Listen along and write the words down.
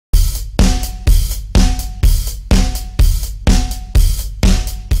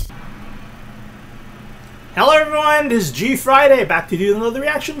Hello everyone, this is G Friday, back to do another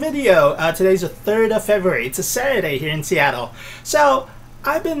reaction video. Today's the 3rd of February. It's a Saturday here in Seattle. So,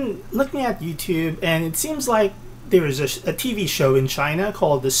 I've been looking at YouTube and it seems like there is a TV show in China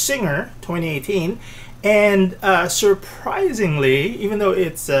called The Singer 2018. And surprisingly, even though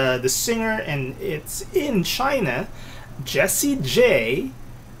it's The Singer and it's in China, Jessie J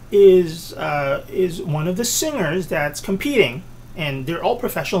is one of the singers that's competing. And they're all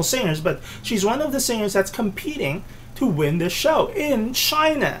professional singers, but she's one of the singers that's competing to win this show in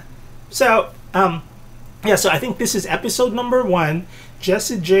China. So, yeah, so I think this is episode number 1.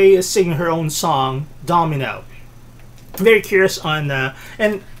 Jessie J is singing her own song, Domino. Very curious on,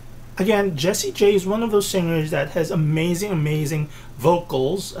 and again, Jessie J is one of those singers that has amazing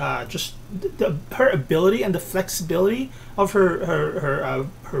vocals. Just her ability and the flexibility of her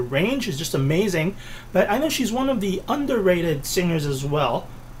range is just amazing. But I know she's one of the underrated singers as well.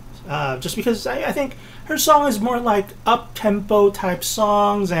 Just because I think her song is more like up-tempo type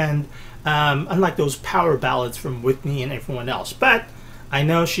songs, and unlike those power ballads from Whitney and everyone else. But I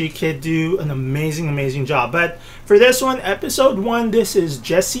know she could do an amazing job. But for this one, episode 1, this is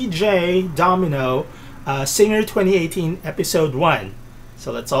Jessie J, Domino, Singer 2018, episode 1.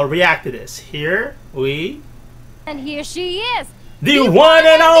 So let's all react to this. Here we... And here she is. The one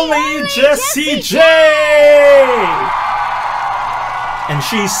and only Jessie J! And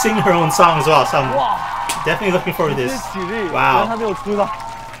she's singing her own song as well, so I'm definitely looking forward to this. Wow.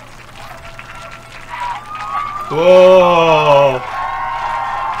 Whoa!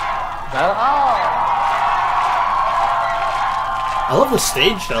 I love the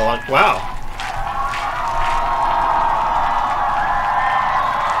stage though, like, wow.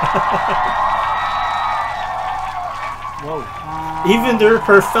 Whoa. Even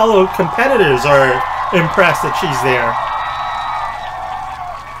her fellow competitors are impressed that she's there.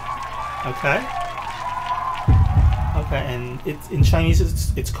 Okay. Okay, and it's in Chinese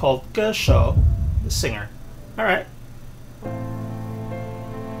it's called 歌手, the singer. Alright.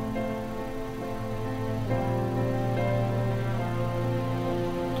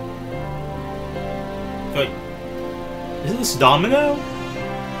 Wait. Isn't this Domino?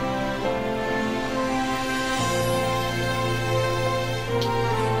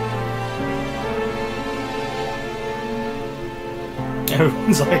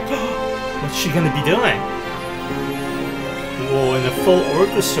 Everyone's like, what's she gonna be doing? Whoa, and a full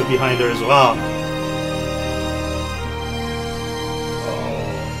orchestra behind her as well.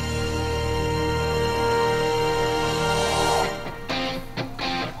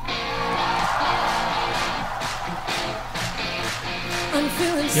 I'm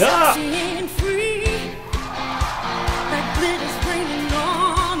feeling Yeah. sexy and free. That glitter's raining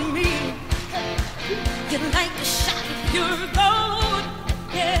on me. You're like a shot of your gold.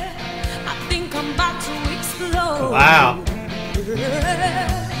 Yeah, I think I'm about to explode. Wow.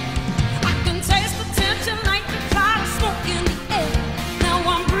 I can taste the tension like the cloud of smoke in the air. Now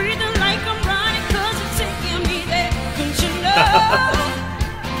I'm breathing like I'm running 'cause it's taking me there. Don't you know?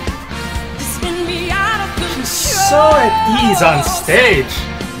 Just spin me out of control. So at ease on stage.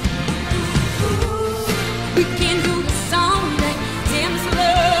 We can do the song that Tim's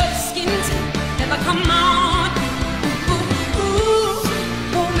love skin to never come on. Ooh,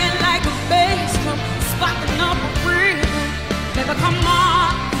 hold me like a bass drum, sparking up a rhythm, never come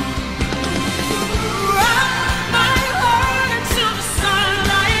on. Rock my heart into the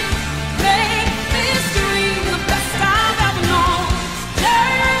sunlight, make this dream the best I've ever known.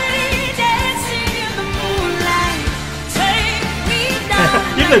 Dirty dancing in the moonlight, take me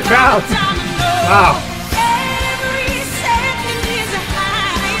down. Even the crowd. Wow. Every second is a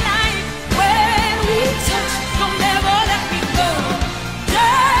highlight. When we touch, don't never let me go.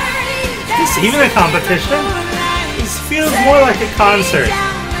 Dirty Is this even a competition? This feels more like a concert.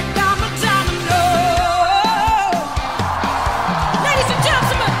 Ladies and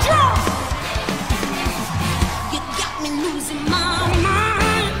gentlemen, drums. You got me losing my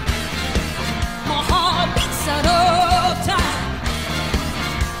mind. My heart beats out of time.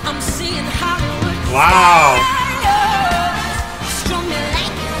 I'm seeing Hollywood. Wow. Strum me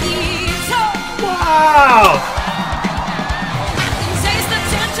like a guitar. Wow. I can taste the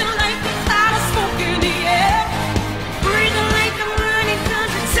tension like the cloud of smoke in the air. Breathing like I'm running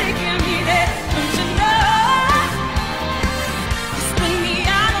 'cause it's taking me there. Don't you know? You spin me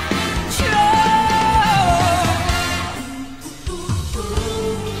out of control.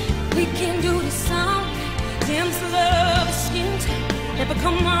 We can do the song. Tim's love is skin tight. Never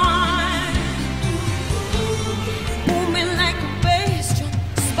come on. Moving like a bass drum,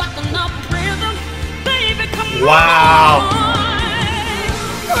 sparking up rhythm. Baby, come on. Wow.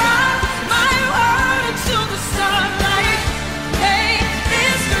 Rock my world into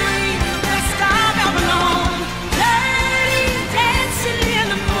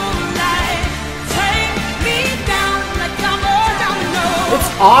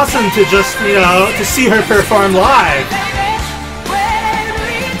awesome to just, you know, to see her perform live.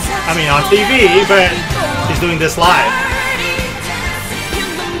 I mean, on TV, but she's doing this live.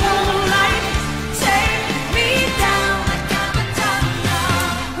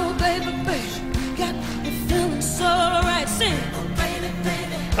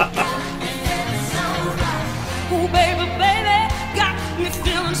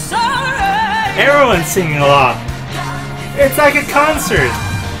 Everyone's singing along. It's like a concert.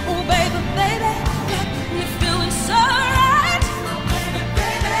 Oh baby, baby, got me feeling so right.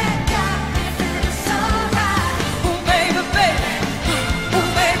 Baby, got me feeling so right. Oh baby, baby, oh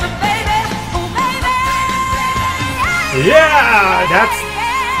baby, baby, oh baby. Yeah, that's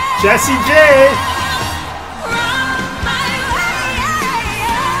Jessie J.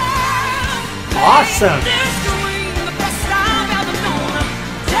 Awesome.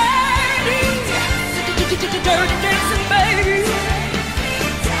 Dirty dancing, baby.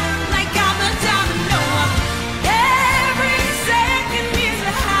 Like I'm a domino. Every second is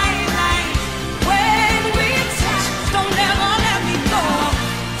a highlight. When we touch, don't ever let me go.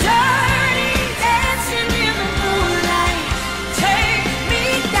 Dirty dancing in the moonlight. Take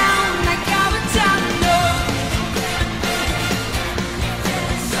me down like I'm a domino.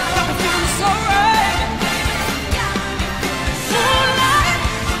 Got me feeling so right. Moonlight.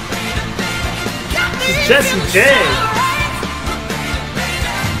 Jessie J.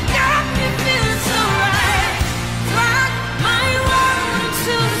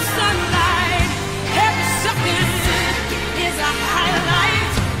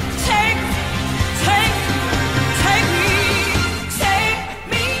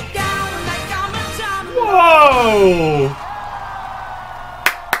 Whoa!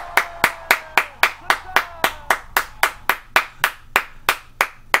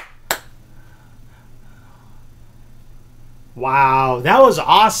 Wow, that was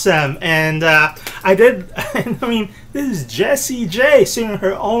awesome. And I mean, this is Jessie J singing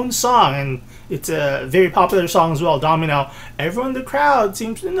her own song, and it's a very popular song as well, Domino. Everyone in the crowd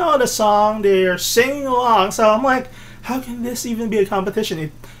seems to know the song. They're singing along. So I'm like, how can this even be a competition?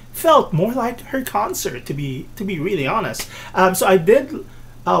 It felt more like her concert, to be really honest. So I did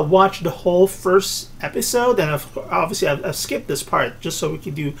watch the whole first episode, and obviously I've skipped this part just so we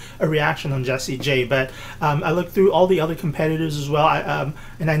could do a reaction on Jessie J. But I looked through all the other competitors as well,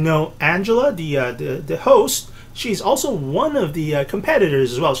 and I know Angela, the host. She's also one of the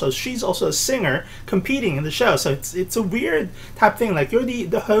competitors as well, so she's also a singer competing in the show. So it's a weird type thing, like you're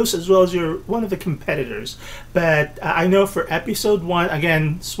the host as well as you're one of the competitors. But I know for episode 1,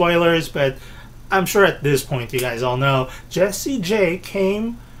 again, spoilers, but I'm sure at this point you guys all know, Jessie J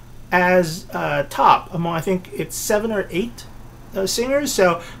came as top among, I think it's 7 or 8 singers.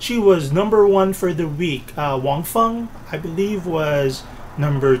 So she was number 1 for the week. Wang Feng, I believe, was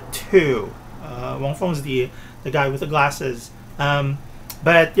number 2. Wang Feng's the guy with the glasses.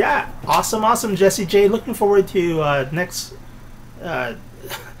 But yeah, awesome Jessie J. Looking forward to next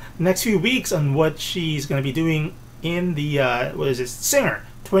few weeks on what she's going to be doing in the what is it, Singer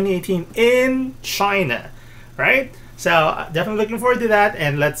 2018 in China, right? So definitely looking forward to that,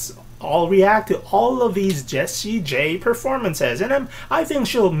 and let's all react to all of these Jessie J performances. And I think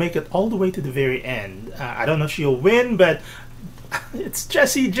she'll make it all the way to the very end. I don't know if she'll win, but it's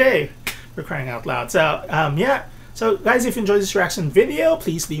Jessie J, for crying out loud. So yeah. So guys, if you enjoyed this reaction video,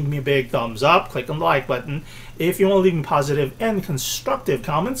 please leave me a big thumbs up, click on the like button. If you want to leave me positive and constructive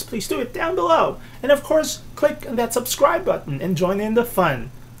comments, please do it down below. And of course, click on that subscribe button and join in the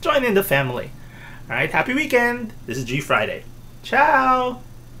fun. Join in the family. Alright, happy weekend. This is G Friday. Ciao!